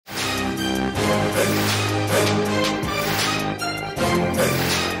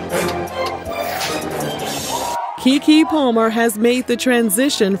Keke Palmer has made the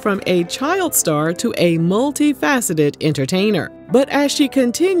transition from a child star to a multifaceted entertainer. But as she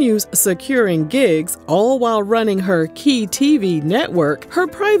continues securing gigs, all while running her Key TV network, her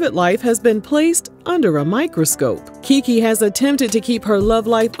private life has been placed under a microscope. Keke has attempted to keep her love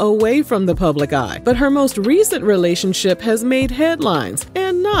life away from the public eye, but her most recent relationship has made headlines,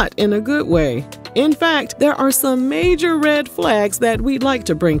 and not in a good way. In fact, there are some major red flags that we'd like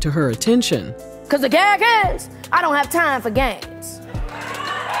to bring to her attention. Cause the gag is, I don't have time for games.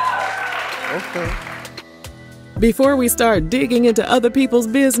 Okay. Before we start digging into other people's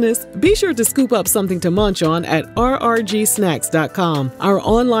business, be sure to scoop up something to munch on at rrgsnacks.com, our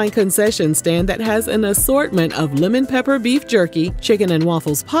online concession stand that has an assortment of lemon pepper beef jerky, chicken and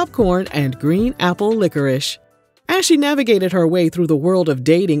waffles popcorn, and green apple licorice. As she navigated her way through the world of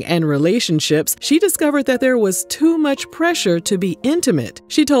dating and relationships, she discovered that there was too much pressure to be intimate.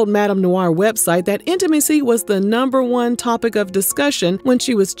 She told Madame Noir website that intimacy was the #1 topic of discussion when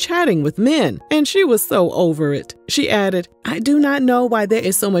she was chatting with men, and she was so over it. She added, "I do not know why there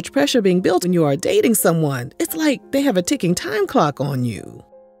is so much pressure being built when you are dating someone. It's like they have a ticking time clock on you."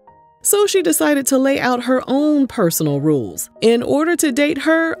 So she decided to lay out her own personal rules. In order to date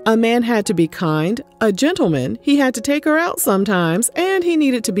her, a man had to be kind, a gentleman, he had to take her out sometimes, and he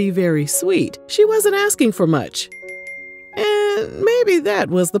needed to be very sweet. She wasn't asking for much. And maybe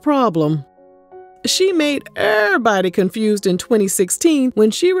that was the problem. She made everybody confused in 2016 when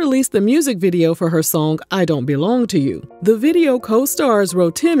she released the music video for her song, I Don't Belong to You. The video co-stars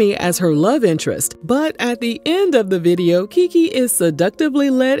Rotimi as her love interest, but at the end of the video, Keke is seductively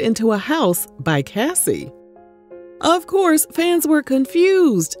led into a house by Cassie. Of course, fans were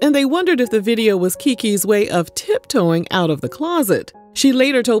confused, and they wondered if the video was Keke's way of tiptoeing out of the closet. She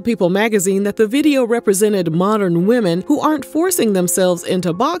later told People magazine that the video represented modern women who aren't forcing themselves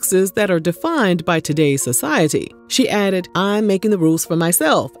into boxes that are defined by today's society. She added, "I'm making the rules for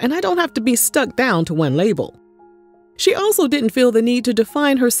myself, and I don't have to be stuck down to one label." She also didn't feel the need to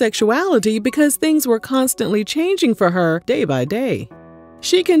define her sexuality because things were constantly changing for her day by day.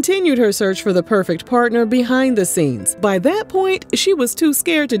 She continued her search for the perfect partner behind the scenes. By that point, she was too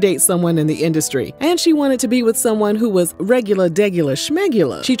scared to date someone in the industry, and she wanted to be with someone who was regular, degula,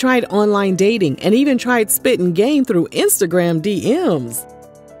 schmegula. She tried online dating and even tried spitting game through Instagram DMs.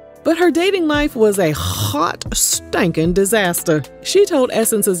 But her dating life was a hot, stinking disaster. She told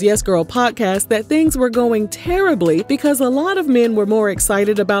Essence's Yes Girl podcast that things were going terribly because a lot of men were more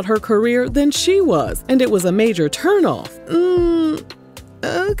excited about her career than she was, and it was a major turnoff.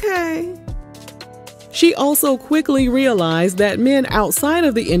 Okay. She also quickly realized that men outside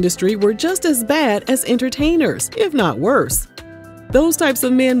of the industry were just as bad as entertainers, if not worse. Those types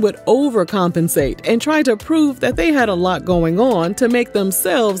of men would overcompensate and try to prove that they had a lot going on to make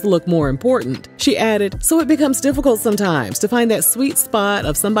themselves look more important. She added, "So it becomes difficult sometimes to find that sweet spot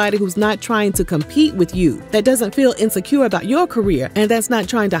of somebody who's not trying to compete with you, that doesn't feel insecure about your career, and that's not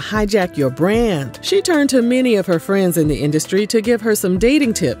trying to hijack your brand." She turned to many of her friends in the industry to give her some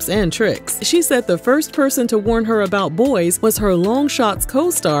dating tips and tricks. She said the first person to warn her about boys was her Long Shots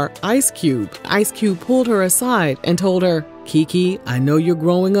co-star, Ice Cube. Ice Cube pulled her aside and told her, "Keke, I know you're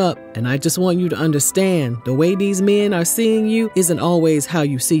growing up, and I just want you to understand the way these men are seeing you isn't always how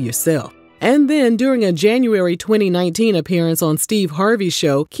you see yourself." And then, during a January 2019 appearance on Steve Harvey's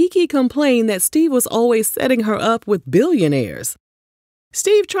show, Keke complained that Steve was always setting her up with billionaires.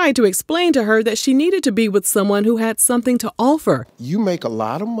 Steve tried to explain to her that she needed to be with someone who had something to offer. You make a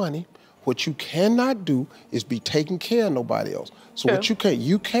lot of money. What you cannot do is be taking care of nobody else. So True. what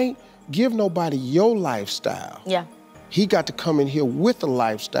you can't give nobody your lifestyle. Yeah. He got to come in here with a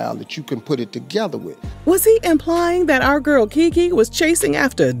lifestyle that you can put it together with. Was he implying that our girl Keke was chasing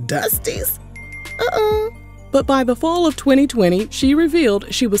after Dusties? But by the fall of 2020, she revealed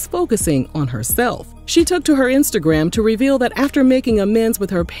she was focusing on herself. She took to her Instagram to reveal that after making amends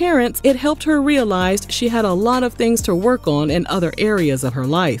with her parents, it helped her realize she had a lot of things to work on in other areas of her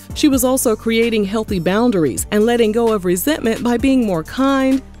life. She was also creating healthy boundaries and letting go of resentment by being more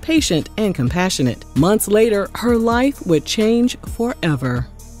kind, patient, and compassionate. Months later, her life would change forever.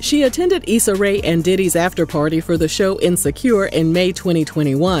 She attended Issa Rae and Diddy's after party for the show Insecure in May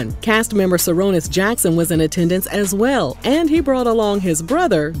 2021. Cast member Darius Jackson was in attendance as well, and he brought along his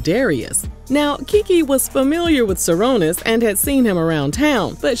brother, Darius. Now, Keke was familiar with Darius and had seen him around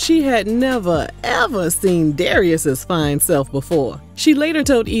town, but she had never, ever seen Darius's fine self before. She later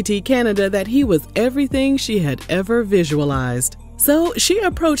told ET Canada that he was everything she had ever visualized. So she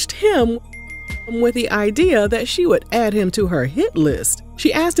approached him with the idea that she would add him to her hit list.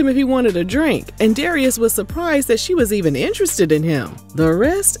 She asked him if he wanted a drink, and Darius was surprised that she was even interested in him. The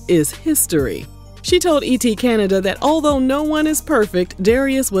rest is history. She told ET Canada that although no one is perfect,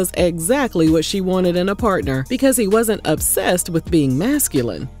 Darius was exactly what she wanted in a partner because he wasn't obsessed with being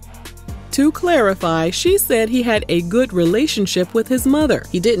masculine. To clarify, she said he had a good relationship with his mother.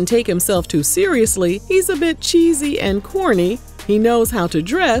 He didn't take himself too seriously, he's a bit cheesy and corny, he knows how to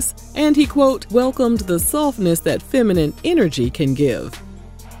dress, and he, quote, welcomed the softness that feminine energy can give.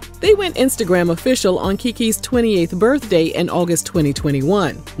 They went Instagram official on Keke's 28th birthday in August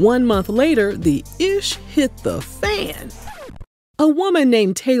 2021. 1 month later, the ish hit the fan. A woman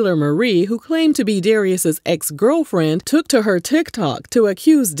named Taylor Marie, who claimed to be Darius's ex-girlfriend, took to her TikTok to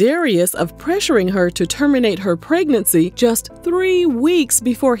accuse Darius of pressuring her to terminate her pregnancy just 3 weeks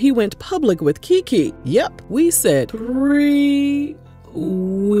before he went public with Keke. Yep, we said 3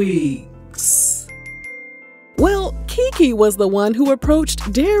 weeks. Well, Keke was the one who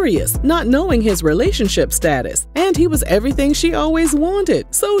approached Darius, not knowing his relationship status, and he was everything she always wanted,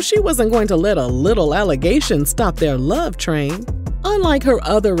 so she wasn't going to let a little allegation stop their love train. Unlike her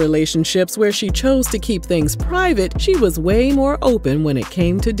other relationships where she chose to keep things private, she was way more open when it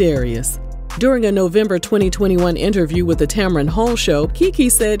came to Darius. During a November 2021 interview with the Tamron Hall Show, Keke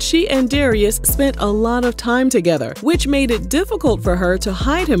said she and Darius spent a lot of time together, which made it difficult for her to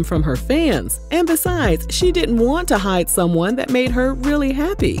hide him from her fans. And besides, she didn't want to hide someone that made her really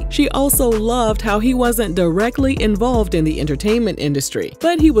happy. She also loved how he wasn't directly involved in the entertainment industry,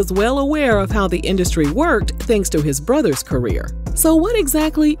 but he was well aware of how the industry worked thanks to his brother's career. So what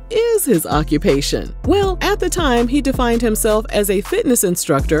exactly is his occupation? Well, at the time, he defined himself as a fitness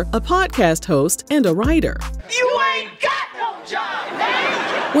instructor, a podcast host, and a writer. You ain't got no job,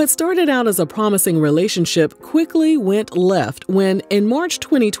 man! What started out as a promising relationship quickly went left when, in March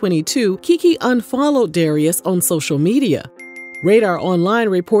 2022, Keke unfollowed Darius on social media. Radar Online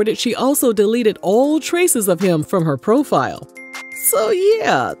reported she also deleted all traces of him from her profile. So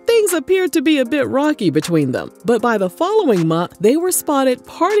yeah, things appeared to be a bit rocky between them, but by the following month, they were spotted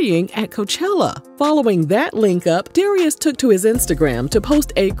partying at Coachella. Following that link up, Darius took to his Instagram to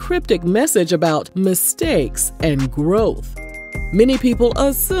post a cryptic message about mistakes and growth. Many people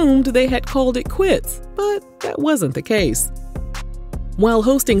assumed they had called it quits, but that wasn't the case. While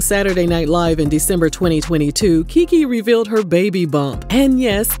hosting Saturday Night Live in December 2022, Keke revealed her baby bump. And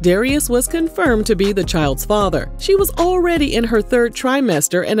yes, Darius was confirmed to be the child's father. She was already in her 3rd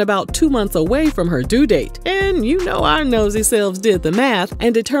trimester and about 2 months away from her due date. And you know our nosy selves did the math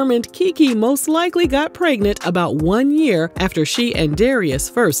and determined Keke most likely got pregnant about 1 year after she and Darius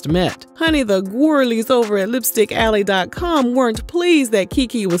first met. Honey, the Gwirlies over at LipstickAlley.com weren't pleased that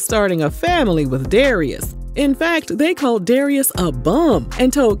Keke was starting a family with Darius. In fact, they called Darius a bum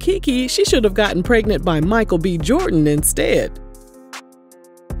and told Keke she should have gotten pregnant by Michael B. Jordan instead.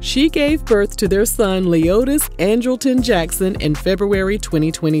 She gave birth to their son Darius Daulton Jackson in February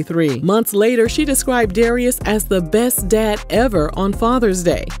 2023. Months later, she described Darius as the best dad ever on Father's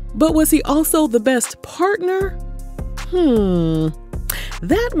Day. But was he also the best partner?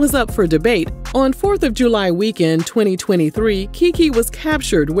 That was up for debate. On 4th of July weekend 2023, Keke was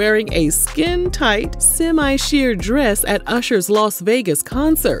captured wearing a skin-tight, semi-sheer dress at Usher's Las Vegas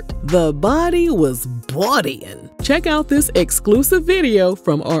concert. The body was bodying. Check out this exclusive video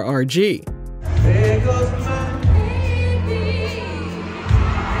from RRG. There goes my baby.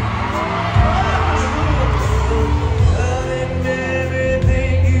 Loving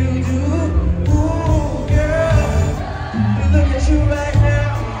everything you do. Ooh, girl. Look at you right now.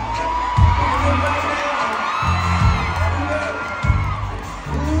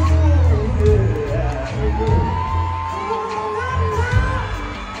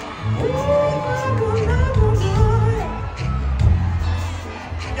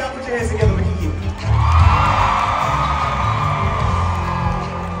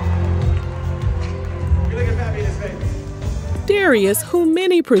 Darius, who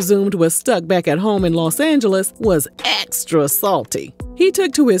many presumed was stuck back at home in Los Angeles, was extra salty. He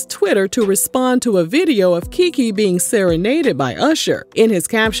took to his Twitter to respond to a video of Keke being serenaded by Usher. In his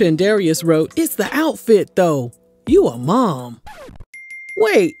caption, Darius wrote, "It's the outfit though. You a mom."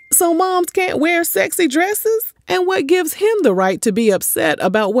 Wait, so moms can't wear sexy dresses? And what gives him the right to be upset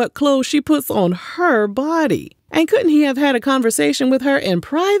about what clothes she puts on her body? And couldn't he have had a conversation with her in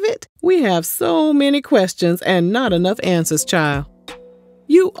private? We have so many questions and not enough answers, child.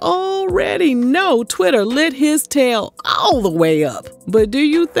 You already know Twitter lit his tail all the way up. But do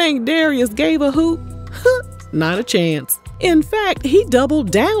you think Darius gave a hoot? Not a chance. In fact, he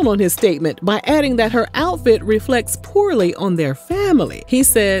doubled down on his statement by adding that her outfit reflects poorly on their family. He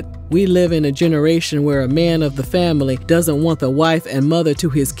said, "We live in a generation where a man of the family doesn't want the wife and mother to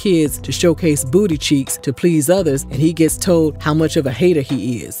his kids to showcase booty cheeks to please others, and he gets told how much of a hater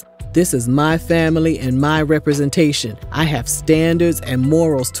he is. This is my family and my representation. I have standards and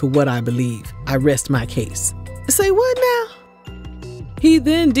morals to what I believe. I rest my case." Say what now? He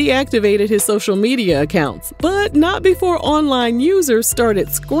then deactivated his social media accounts, but not before online users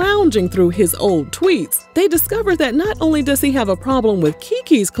started scrounging through his old tweets. They discovered that not only does he have a problem with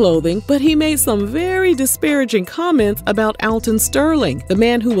Keke's clothing, but he made some very disparaging comments about Alton Sterling, the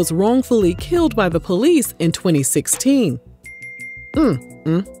man who was wrongfully killed by the police in 2016.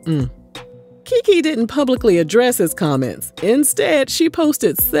 Keke didn't publicly address his comments. Instead, she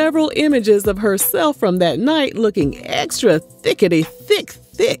posted several images of herself from that night looking extra thick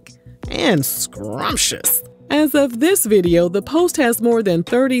and scrumptious. As of this video, the post has more than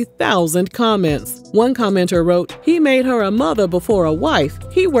 30,000 comments. One commenter wrote, "He made her a mother before a wife.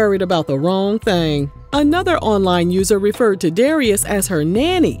 He worried about the wrong thing." Another online user referred to Darius as her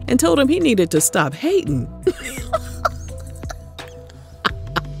nanny and told him he needed to stop hating.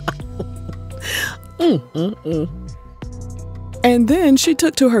 And then she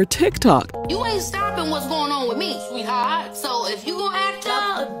took to her TikTok. "You ain't stopping what's going on with me, sweetheart. So if you gon' act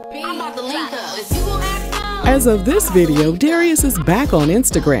up, I'm about to link up. If you gon' act up." As of this video, Darius is back on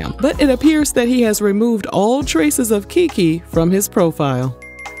Instagram, but it appears that he has removed all traces of Keke from his profile.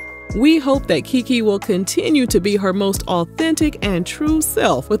 We hope that Keke will continue to be her most authentic and true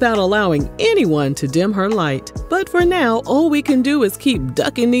self without allowing anyone to dim her light. But for now, all we can do is keep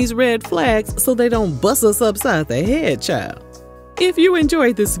ducking these red flags so they don't bust us upside the head, child. If you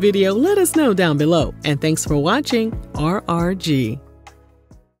enjoyed this video, let us know down below. And thanks for watching RRG.